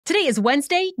Today is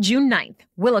Wednesday, June 9th.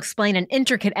 We'll explain an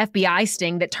intricate FBI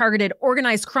sting that targeted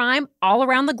organized crime all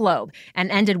around the globe and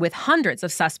ended with hundreds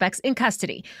of suspects in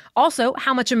custody. Also,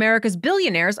 how much America's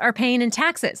billionaires are paying in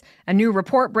taxes. A new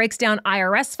report breaks down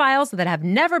IRS files that have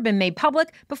never been made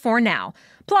public before now.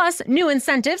 Plus, new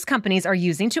incentives companies are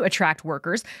using to attract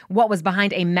workers, what was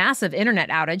behind a massive internet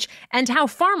outage, and how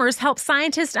farmers help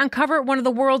scientists uncover one of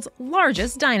the world's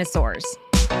largest dinosaurs.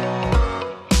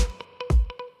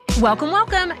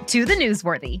 Welcome to The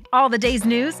Newsworthy. All the day's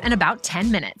news in about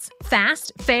 10 minutes.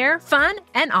 Fast, fair, fun,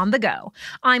 and on the go.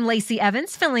 I'm Lacey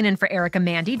Evans, filling in for Erica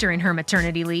Mandy during her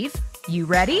maternity leave. You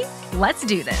ready? Let's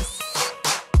do this.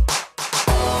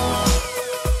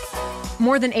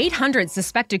 More than 800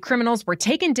 suspected criminals were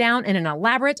taken down in an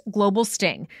elaborate global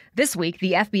sting. This week,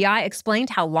 the FBI explained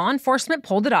how law enforcement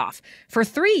pulled it off. For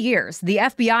 3 years, the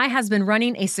FBI has been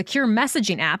running a secure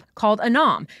messaging app called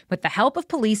Anom with the help of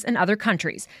police in other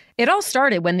countries. It all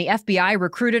started when the FBI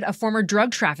recruited a former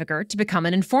drug trafficker to become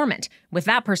an informant. With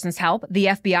that person's help, the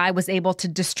FBI was able to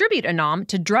distribute Anom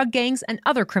to drug gangs and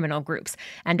other criminal groups.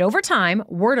 And over time,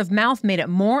 word of mouth made it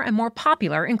more and more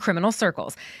popular in criminal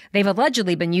circles. They've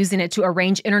allegedly been using it to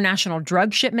arrange international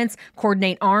drug shipments,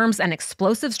 coordinate arms and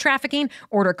explosives trafficking,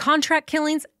 order contract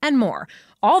killings, and more.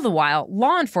 All the while,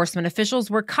 law enforcement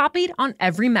officials were copied on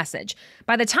every message.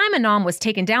 By the time Anom was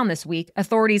taken down this week,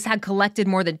 authorities had collected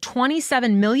more than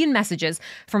 27 million messages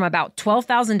from about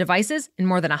 12,000 devices in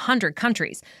more than 100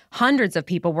 countries. Hundreds of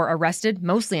people were arrested,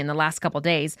 mostly in the last couple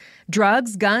days.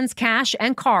 Drugs, guns, cash,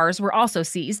 and cars were also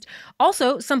seized.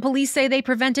 Also, some police say they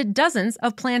prevented dozens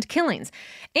of planned killings.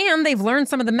 And they've learned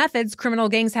some of the methods criminal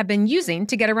gangs have been using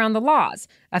to get around the laws.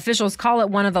 Officials call it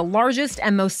one of the largest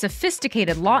and most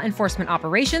sophisticated law enforcement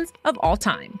operations of all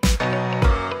time.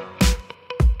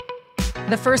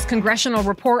 The first congressional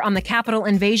report on the Capitol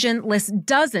invasion lists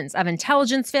dozens of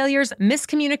intelligence failures,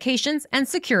 miscommunications, and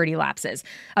security lapses.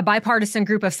 A bipartisan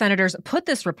group of senators put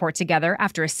this report together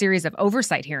after a series of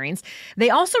oversight hearings. They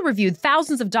also reviewed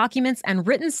thousands of documents and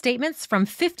written statements from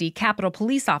 50 Capitol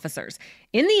police officers.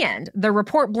 In the end, the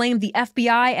report blamed the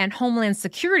FBI and Homeland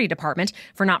Security Department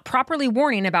for not properly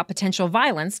warning about potential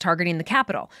violence targeting the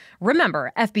Capitol.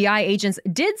 Remember, FBI agents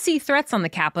did see threats on the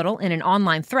Capitol in an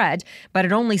online thread, but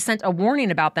it only sent a warning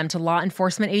about them to law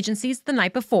enforcement agencies the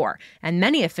night before, and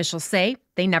many officials say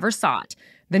they never saw it.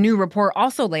 The new report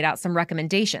also laid out some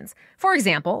recommendations. For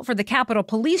example, for the Capitol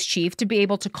Police Chief to be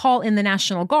able to call in the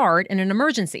National Guard in an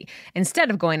emergency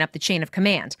instead of going up the chain of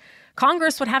command.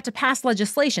 Congress would have to pass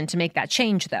legislation to make that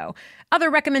change, though. Other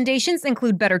recommendations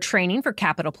include better training for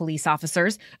Capitol police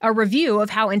officers, a review of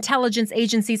how intelligence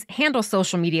agencies handle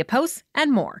social media posts,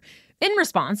 and more. In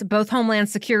response, both Homeland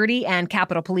Security and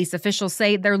Capitol Police officials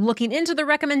say they're looking into the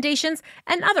recommendations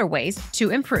and other ways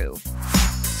to improve.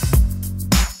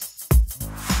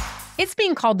 It's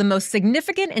being called the most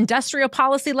significant industrial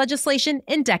policy legislation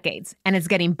in decades, and it's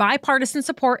getting bipartisan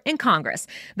support in Congress.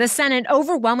 The Senate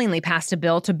overwhelmingly passed a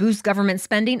bill to boost government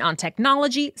spending on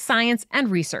technology, science, and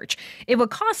research. It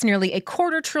would cost nearly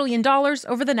 $250 billion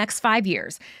over the next 5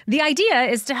 years. The idea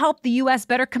is to help the U.S.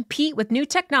 better compete with new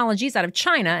technologies out of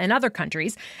China and other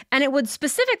countries, and it would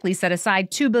specifically set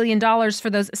aside $2 billion for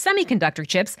those semiconductor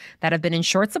chips that have been in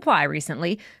short supply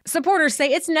recently. Supporters say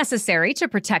it's necessary to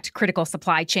protect critical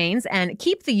supply chains and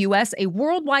keep the U.S. a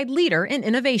worldwide leader in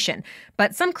innovation.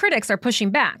 But some critics are pushing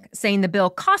back, saying the bill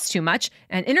costs too much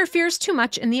and interferes too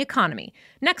much in the economy.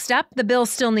 Next up, the bill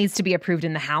still needs to be approved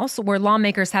in the House, where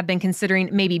lawmakers have been considering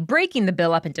maybe breaking the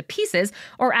bill up into pieces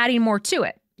or adding more to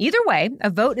it. Either way, a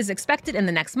vote is expected in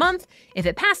the next month. If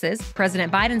it passes, President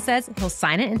Biden says he'll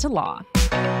sign it into law.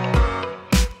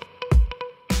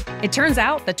 It turns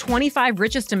out the 25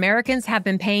 richest Americans have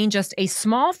been paying just a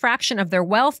small fraction of their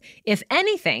wealth, if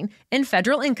anything, in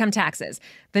federal income taxes.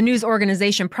 The news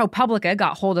organization ProPublica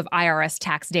got hold of IRS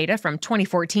tax data from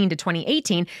 2014 to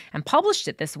 2018 and published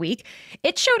it this week.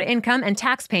 It showed income and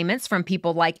tax payments from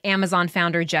people like Amazon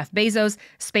founder Jeff Bezos,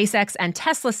 SpaceX and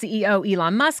Tesla CEO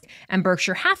Elon Musk, and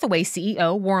Berkshire Hathaway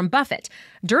CEO Warren Buffett.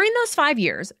 During those 5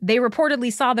 years, they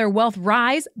reportedly saw their wealth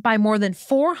rise by more than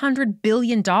 $400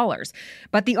 billion.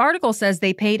 But the article says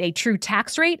they paid a true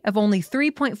tax rate of only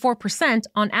 3.4%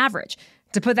 on average.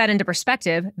 To put that into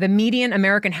perspective, the median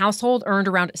American household earned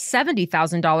around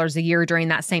 $70,000 a year during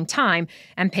that same time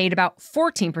and paid about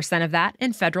 14% of that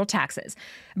in federal taxes.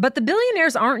 But the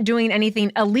billionaires aren't doing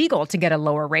anything illegal to get a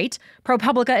lower rate.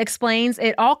 ProPublica explains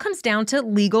it all comes down to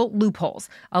legal loopholes.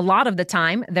 A lot of the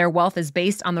time, their wealth is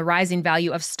based on the rising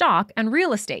value of stock and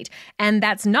real estate, and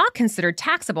that's not considered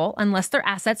taxable unless their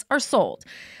assets are sold.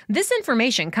 This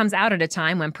information comes out at a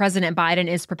time when President Biden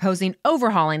is proposing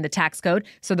overhauling the tax code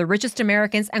so the richest Americans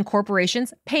Americans and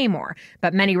corporations pay more.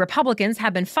 But many Republicans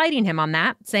have been fighting him on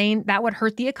that, saying that would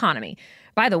hurt the economy.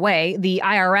 By the way, the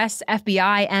IRS,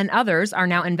 FBI, and others are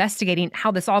now investigating how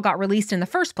this all got released in the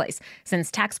first place, since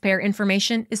taxpayer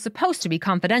information is supposed to be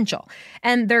confidential.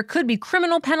 And there could be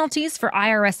criminal penalties for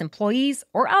IRS employees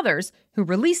or others who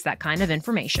release that kind of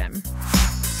information.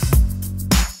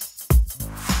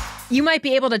 You might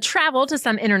be able to travel to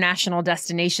some international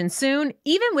destination soon,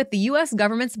 even with the U.S.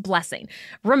 government's blessing.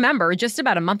 Remember, just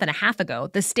about a month and a half ago,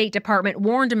 the State Department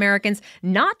warned Americans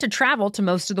not to travel to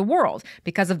most of the world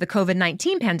because of the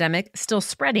COVID-19 pandemic still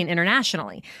spreading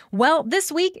internationally. Well, this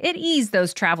week, it eased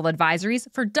those travel advisories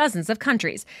for dozens of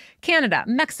countries. Canada,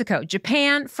 Mexico,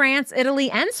 Japan, France, Italy,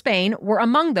 and Spain were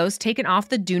among those taken off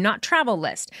the Do Not Travel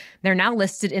list. They're now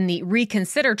listed in the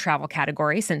Reconsider Travel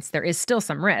category, since there is still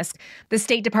some risk. The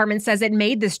State Department says it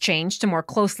made this change to more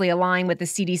closely align with the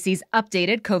CDC's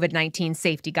updated COVID-19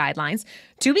 safety guidelines.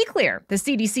 To be clear, the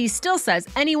CDC still says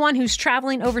anyone who's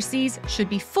traveling overseas should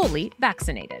be fully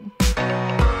vaccinated.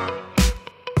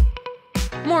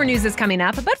 More news is coming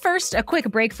up, but first, a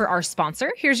quick break for our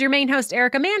sponsor. Here's your main host,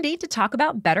 Erica Mandy, to talk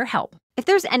about BetterHelp. If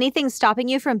there's anything stopping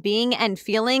you from being and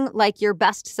feeling like your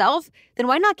best self, then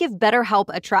why not give BetterHelp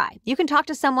a try? You can talk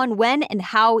to someone when and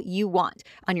how you want,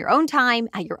 on your own time,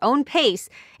 at your own pace,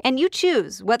 and you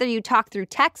choose whether you talk through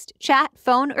text, chat,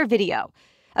 phone, or video.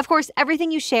 Of course,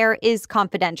 everything you share is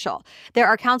confidential. There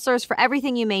are counselors for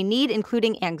everything you may need,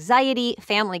 including anxiety,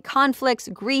 family conflicts,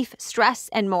 grief, stress,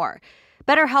 and more.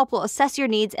 BetterHelp will assess your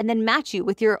needs and then match you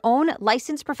with your own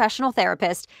licensed professional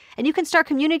therapist, and you can start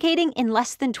communicating in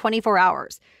less than 24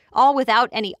 hours, all without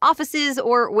any offices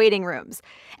or waiting rooms.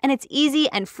 And it's easy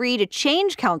and free to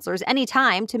change counselors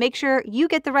anytime to make sure you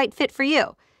get the right fit for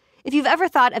you. If you've ever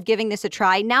thought of giving this a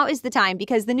try, now is the time,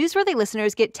 because the Newsworthy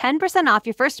listeners get 10% off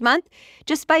your first month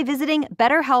just by visiting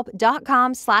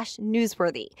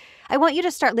betterhelp.com/newsworthy. I want you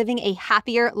to start living a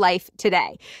happier life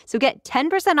today. So get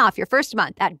 10% off your first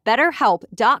month at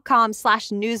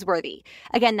betterhelp.com/newsworthy.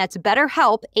 Again, that's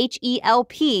BetterHelp,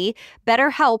 H-E-L-P,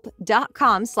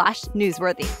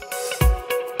 betterhelp.com/newsworthy.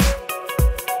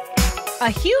 A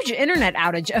huge internet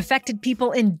outage affected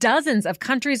people in dozens of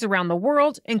countries around the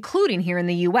world, including here in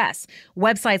the U.S.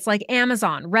 Websites like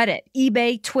Amazon, Reddit,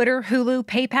 eBay, Twitter, Hulu,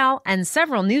 PayPal, and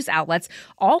several news outlets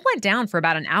all went down for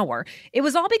about an hour. It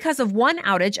was all because of one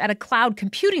outage at a cloud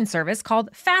computing service called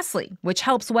Fastly, which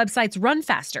helps websites run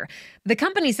faster. The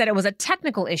company said it was a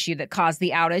technical issue that caused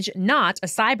the outage, not a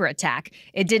cyber attack.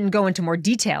 It didn't go into more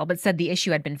detail, but said the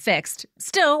issue had been fixed.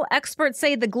 Still, experts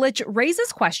say the glitch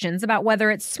raises questions about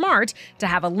whether it's smart to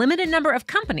have a limited number of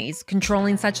companies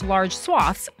controlling such large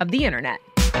swaths of the internet.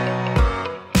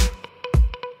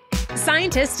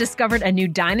 Scientists discovered a new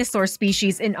dinosaur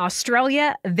species in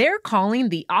Australia they're calling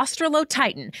the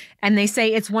Australotitan, and they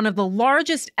say it's one of the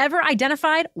largest ever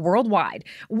identified worldwide.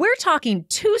 We're talking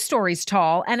 2 stories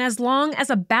tall and as long as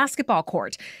a basketball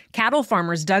court. Cattle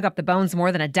farmers dug up the bones more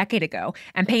than a decade ago,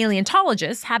 and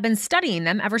paleontologists have been studying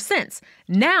them ever since.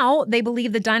 Now, they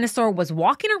believe the dinosaur was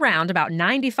walking around about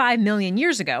 95 million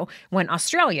years ago when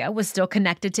Australia was still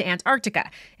connected to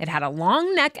Antarctica. It had a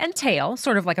long neck and tail,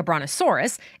 sort of like a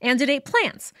brontosaurus, and it ate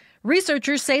plants.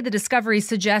 Researchers say the discovery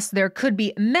suggests there could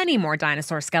be many more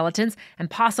dinosaur skeletons and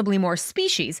possibly more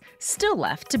species still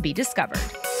left to be discovered.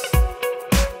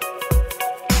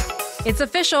 It's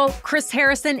official, Chris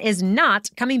Harrison is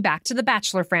not coming back to The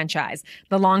Bachelor franchise.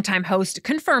 The longtime host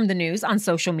confirmed the news on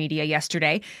social media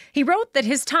yesterday. He wrote that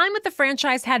his time with the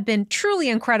franchise had been truly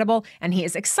incredible, and he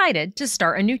is excited to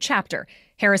start a new chapter.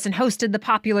 Harrison hosted the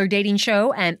popular dating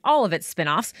show and all of its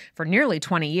spin-offs for nearly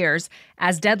 20 years.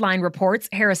 As Deadline reports,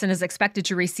 Harrison is expected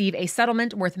to receive a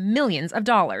settlement worth millions of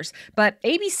dollars, but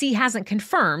ABC hasn't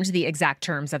confirmed the exact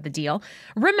terms of the deal.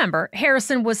 Remember,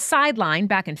 Harrison was sidelined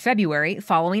back in February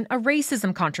following a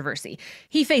racism controversy.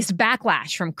 He faced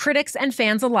backlash from critics and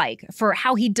fans alike for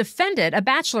how he defended a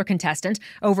Bachelor contestant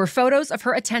over photos of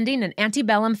her attending an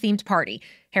antebellum-themed party.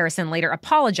 Harrison later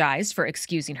apologized for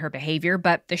excusing her behavior,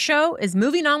 but the show is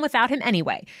moving on without him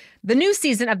anyway. The new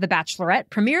season of The Bachelorette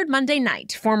premiered Monday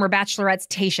night. Former Bachelorettes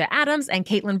Tayshia Adams and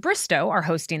Caitlin Bristow are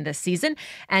hosting this season,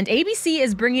 and ABC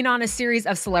is bringing on a series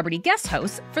of celebrity guest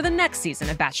hosts for the next season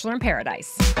of Bachelor in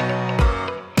Paradise.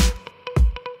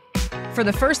 For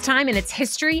the first time in its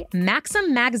history,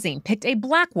 Maxim magazine picked a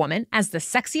Black woman as the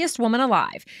sexiest woman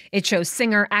alive. It chose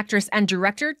singer, actress, and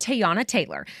director Teyana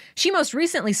Taylor. She most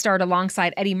recently starred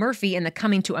alongside Eddie Murphy in the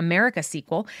Coming to America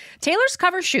sequel. Taylor's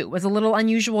cover shoot was a little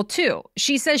unusual, too.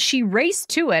 She says she raced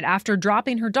to it after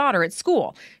dropping her daughter at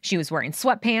school. She was wearing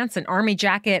sweatpants, an army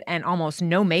jacket, and almost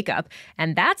no makeup,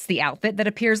 and that's the outfit that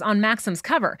appears on Maxim's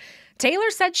cover.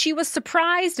 Taylor said she was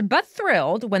surprised but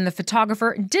thrilled when the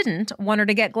photographer didn't want her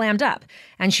to get glammed up.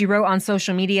 And she wrote on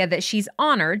social media that she's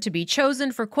honored to be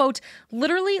chosen for, quote,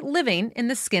 literally living in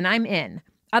the skin I'm in.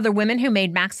 Other women who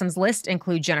made Maxim's list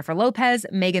include Jennifer Lopez,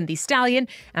 Megan Thee Stallion,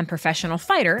 and professional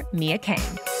fighter Mia Kang.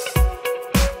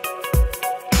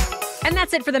 And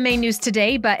that's it for the main news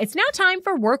today, but it's now time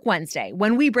for Work Wednesday,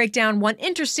 when we break down one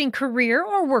interesting career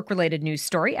or work-related news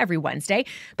story every Wednesday.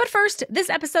 But first, this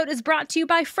episode is brought to you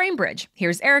by FrameBridge.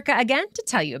 Here's Erica again to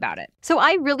tell you about it. So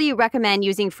I really recommend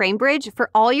using FrameBridge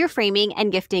for all your framing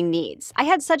and gifting needs. I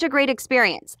had such a great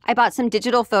experience. I bought some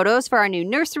digital photos for our new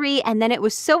nursery, and then it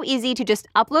was so easy to just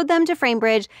upload them to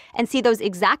FrameBridge and see those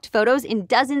exact photos in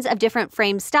dozens of different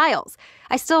frame styles.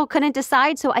 I still couldn't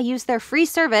decide, so I used their free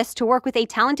service to work with a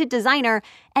talented designer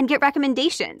and get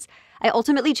recommendations. I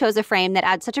ultimately chose a frame that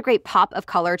adds such a great pop of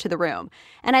color to the room.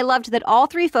 And I loved that all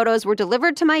 3 photos were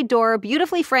delivered to my door,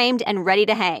 beautifully framed and ready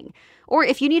to hang. Or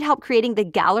if you need help creating the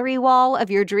gallery wall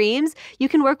of your dreams, you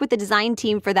can work with the design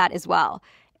team for that as well.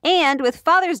 And with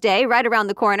Father's Day right around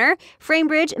the corner,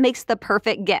 FrameBridge makes the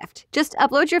perfect gift. Just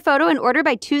upload your photo and order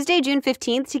by Tuesday, June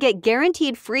 15th to get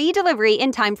guaranteed free delivery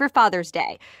in time for Father's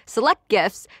Day. Select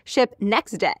gifts ship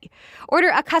next day. Order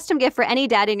a custom gift for any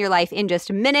dad in your life in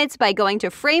just minutes by going to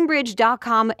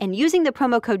framebridge.com and using the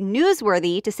promo code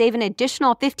Newsworthy to save an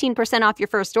additional 15% off your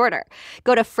first order.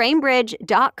 Go to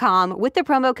framebridge.com with the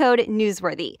promo code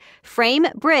Newsworthy.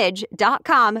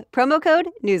 Framebridge.com, promo code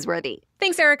Newsworthy.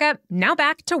 Thanks, Erica. Now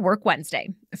back to Work Wednesday.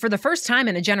 For the first time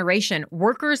in a generation,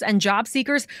 workers and job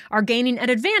seekers are gaining an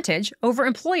advantage over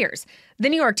employers. The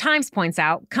New York Times points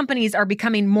out companies are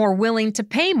becoming more willing to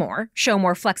pay more, show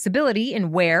more flexibility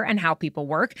in where and how people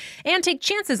work, and take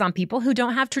chances on people who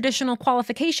don't have traditional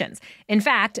qualifications. In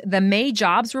fact, the May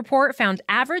jobs report found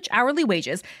average hourly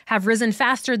wages have risen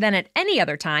faster than at any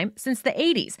other time since the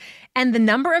 80s. And the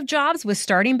number of jobs with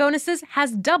starting bonuses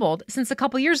has doubled since a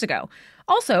couple years ago.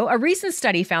 Also, a recent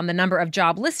study found the number of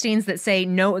job listings that say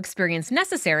no experience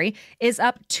necessary is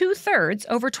up 2/3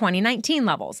 over 2019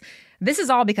 levels. This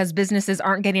is all because businesses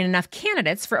aren't getting enough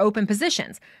candidates for open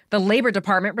positions. The Labor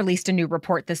Department released a new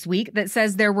report this week that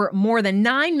says there were more than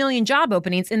 9 million job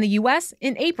openings in the U.S.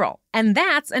 in April, and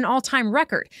that's an all-time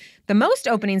record. The most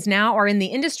openings now are in the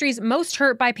industries most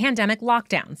hurt by pandemic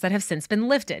lockdowns that have since been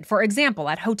lifted, for example,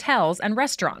 at hotels and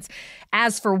restaurants.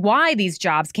 As for why these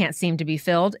jobs can't seem to be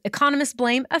filled, economists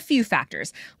blame a few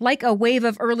factors, like a wave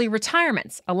of early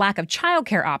retirements, a lack of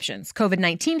childcare options,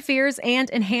 COVID-19 fears, and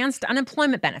enhanced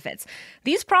unemployment benefits.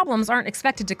 These problems aren't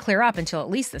expected to clear up until at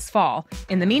least this fall.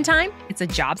 In the meantime, it's a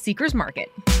job seeker's market.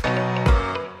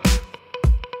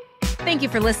 Thank you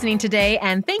for listening today,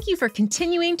 and thank you for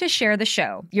continuing to share the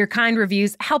show. Your kind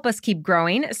reviews help us keep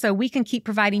growing so we can keep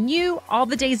providing you all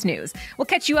the day's news. We'll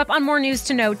catch you up on more news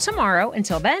to know tomorrow.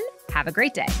 Until then, have a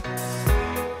great day.